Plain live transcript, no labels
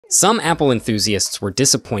Some Apple enthusiasts were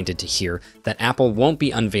disappointed to hear that Apple won't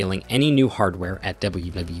be unveiling any new hardware at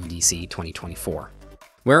WWDC 2024.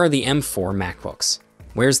 Where are the M4 MacBooks?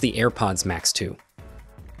 Where's the AirPods Max 2?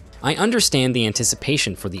 I understand the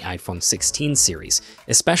anticipation for the iPhone 16 series,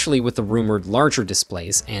 especially with the rumored larger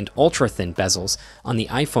displays and ultra-thin bezels on the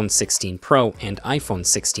iPhone 16 Pro and iPhone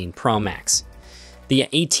 16 Pro Max. The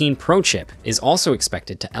 18 Pro chip is also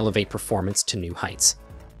expected to elevate performance to new heights.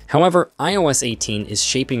 However, iOS 18 is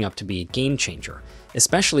shaping up to be a game-changer,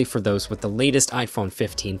 especially for those with the latest iPhone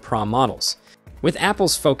 15 Pro models. With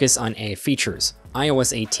Apple's focus on AI features,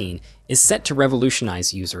 iOS 18 is set to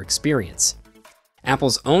revolutionize user experience.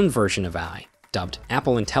 Apple's own version of AI, dubbed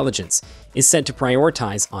Apple Intelligence, is said to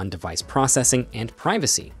prioritize on-device processing and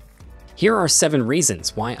privacy. Here are 7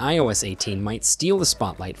 reasons why iOS 18 might steal the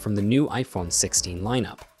spotlight from the new iPhone 16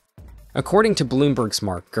 lineup. According to Bloomberg's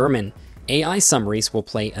Mark Gurman, AI summaries will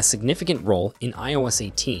play a significant role in iOS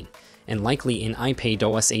 18, and likely in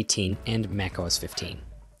iPadOS 18 and macOS 15.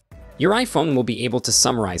 Your iPhone will be able to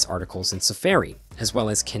summarize articles in Safari, as well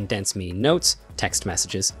as condense meeting notes, text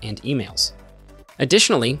messages, and emails.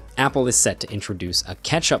 Additionally, Apple is set to introduce a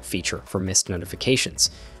catch-up feature for missed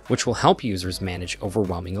notifications, which will help users manage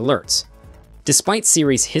overwhelming alerts. Despite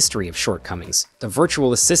Siri's history of shortcomings, the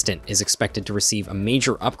virtual assistant is expected to receive a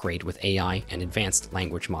major upgrade with AI and advanced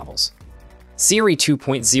language models. Siri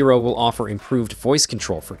 2.0 will offer improved voice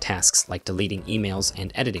control for tasks like deleting emails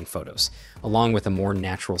and editing photos, along with a more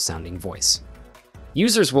natural-sounding voice.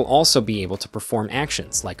 Users will also be able to perform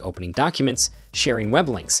actions like opening documents, sharing web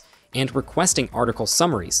links, and requesting article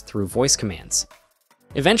summaries through voice commands.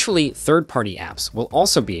 Eventually, third-party apps will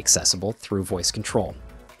also be accessible through voice control.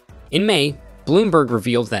 In May, Bloomberg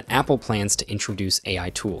revealed that Apple plans to introduce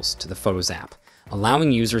AI tools to the Photos app,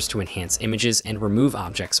 allowing users to enhance images and remove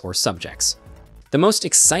objects or subjects. The most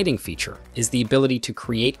exciting feature is the ability to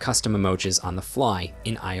create custom emojis on the fly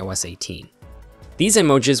in iOS 18. These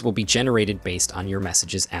emojis will be generated based on your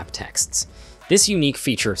Messages app texts. This unique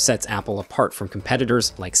feature sets Apple apart from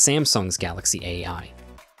competitors like Samsung's Galaxy AI.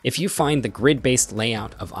 If you find the grid-based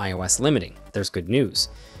layout of iOS limiting, there's good news.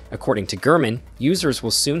 According to Gurman, users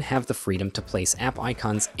will soon have the freedom to place app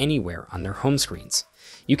icons anywhere on their home screens.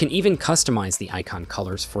 You can even customize the icon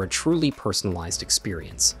colors for a truly personalized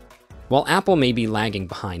experience. While Apple may be lagging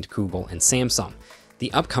behind Google and Samsung,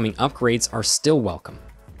 the upcoming upgrades are still welcome.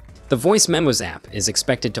 The Voice Memos app is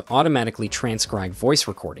expected to automatically transcribe voice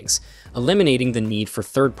recordings, eliminating the need for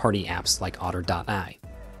third-party apps like Otter.ai.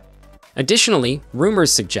 Additionally,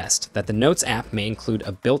 rumors suggest that the Notes app may include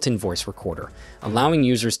a built-in voice recorder, allowing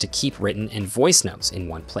users to keep written and voice notes in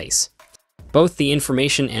one place. Both The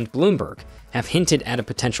Information and Bloomberg have hinted at a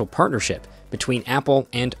potential partnership between Apple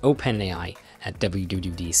and OpenAI at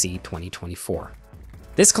WWDC 2024.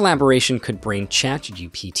 This collaboration could bring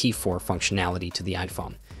ChatGPT-4 functionality to the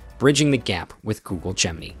iPhone, bridging the gap with Google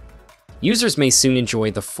Gemini. Users may soon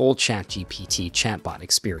enjoy the full ChatGPT chatbot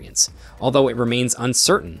experience, although it remains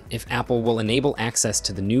uncertain if Apple will enable access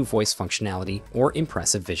to the new voice functionality or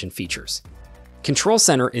impressive vision features. Control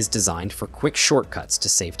Center is designed for quick shortcuts to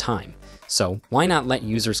save time, so why not let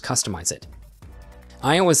users customize it?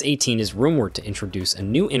 iOS 18 is rumored to introduce a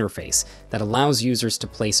new interface that allows users to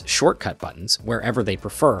place shortcut buttons wherever they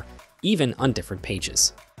prefer, even on different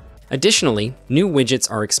pages. Additionally, new widgets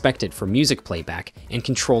are expected for music playback and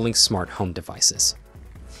controlling smart home devices.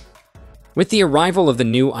 With the arrival of the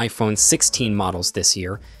new iPhone 16 models this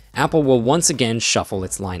year, Apple will once again shuffle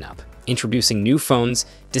its lineup, introducing new phones,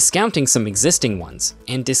 discounting some existing ones,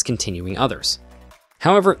 and discontinuing others.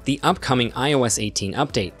 However, the upcoming iOS 18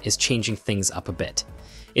 update is changing things up a bit.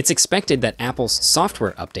 It's expected that Apple's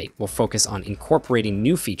software update will focus on incorporating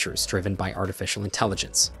new features driven by artificial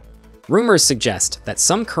intelligence. Rumors suggest that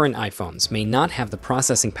some current iPhones may not have the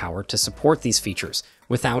processing power to support these features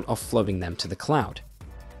without offloading them to the cloud.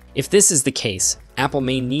 If this is the case, Apple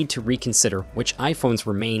may need to reconsider which iPhones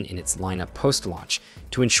remain in its lineup post-launch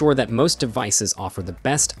to ensure that most devices offer the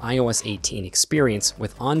best iOS 18 experience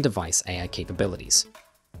with on-device AI capabilities.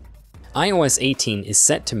 iOS 18 is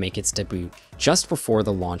set to make its debut just before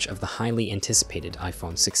the launch of the highly anticipated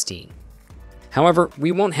iPhone 16. However,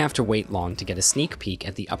 we won't have to wait long to get a sneak peek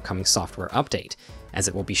at the upcoming software update, as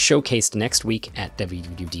it will be showcased next week at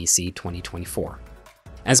WWDC 2024.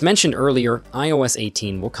 As mentioned earlier, iOS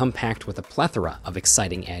 18 will come packed with a plethora of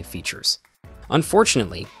exciting AI features.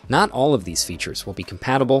 Unfortunately, not all of these features will be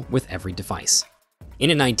compatible with every device.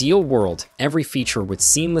 In an ideal world, every feature would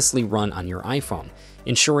seamlessly run on your iPhone,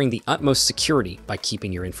 ensuring the utmost security by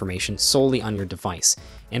keeping your information solely on your device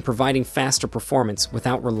and providing faster performance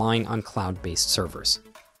without relying on cloud-based servers.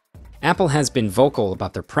 Apple has been vocal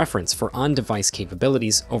about their preference for on-device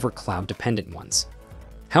capabilities over cloud-dependent ones.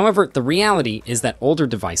 However, the reality is that older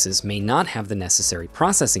devices may not have the necessary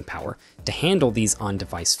processing power to handle these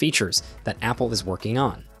on-device features that Apple is working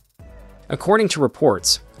on. According to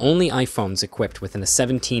reports, only iPhones equipped with a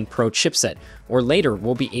 17 Pro chipset or later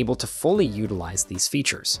will be able to fully utilize these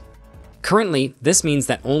features. Currently, this means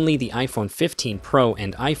that only the iPhone 15 Pro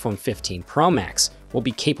and iPhone 15 Pro Max will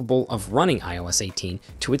be capable of running iOS 18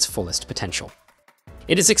 to its fullest potential.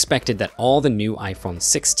 It is expected that all the new iPhone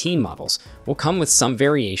 16 models will come with some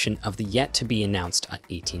variation of the yet-to-be-announced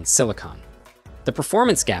 18 silicon. The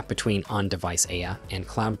performance gap between on-device AI and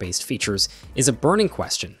cloud-based features is a burning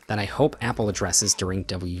question that I hope Apple addresses during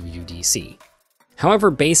WWDC.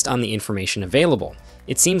 However, based on the information available,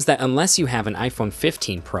 it seems that unless you have an iPhone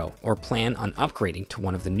 15 Pro or plan on upgrading to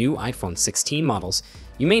one of the new iPhone 16 models,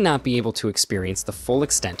 you may not be able to experience the full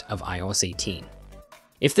extent of iOS 18.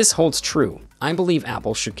 If this holds true, I believe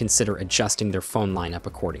Apple should consider adjusting their phone lineup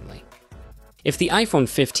accordingly. If the iPhone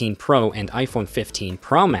 15 Pro and iPhone 15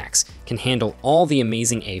 Pro Max can handle all the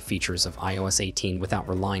amazing AI features of iOS 18 without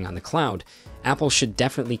relying on the cloud, Apple should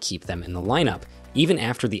definitely keep them in the lineup even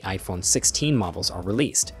after the iPhone 16 models are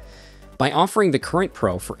released. By offering the current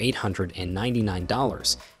Pro for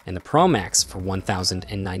 $899 and the Pro Max for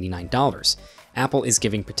 $1,099, Apple is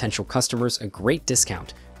giving potential customers a great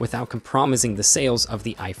discount without compromising the sales of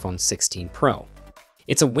the iPhone 16 Pro.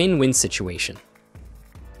 It's a win-win situation.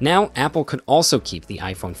 Now, Apple could also keep the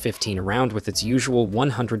iPhone 15 around with its usual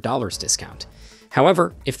 $100 discount.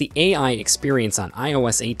 However, if the AI experience on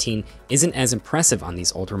iOS 18 isn't as impressive on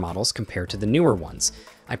these older models compared to the newer ones,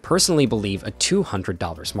 I personally believe a $200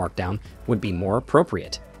 markdown would be more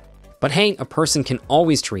appropriate. But hey, a person can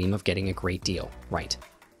always dream of getting a great deal, right?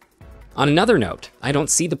 On another note, I don't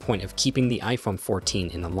see the point of keeping the iPhone 14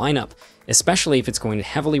 in the lineup, especially if it's going to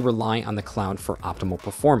heavily rely on the cloud for optimal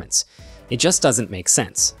performance. It just doesn't make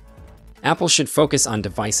sense. Apple should focus on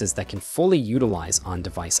devices that can fully utilize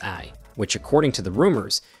on-device AI, which according to the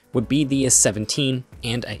rumors, would be the A17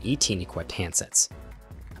 and A18 equipped handsets.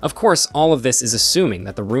 Of course, all of this is assuming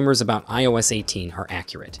that the rumors about iOS 18 are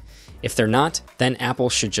accurate. If they're not, then Apple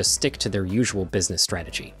should just stick to their usual business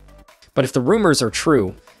strategy. But if the rumors are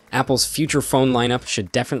true, Apple's future phone lineup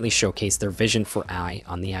should definitely showcase their vision for AI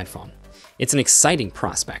on the iPhone. It's an exciting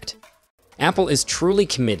prospect. Apple is truly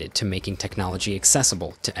committed to making technology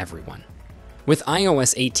accessible to everyone. With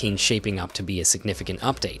iOS 18 shaping up to be a significant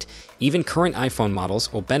update, even current iPhone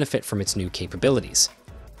models will benefit from its new capabilities.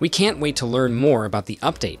 We can't wait to learn more about the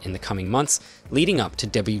update in the coming months leading up to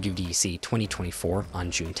WWDC 2024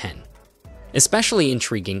 on June 10. Especially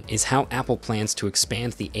intriguing is how Apple plans to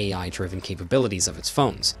expand the AI-driven capabilities of its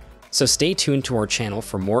phones. So stay tuned to our channel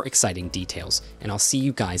for more exciting details, and I'll see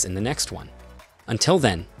you guys in the next one. Until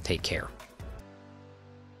then, take care.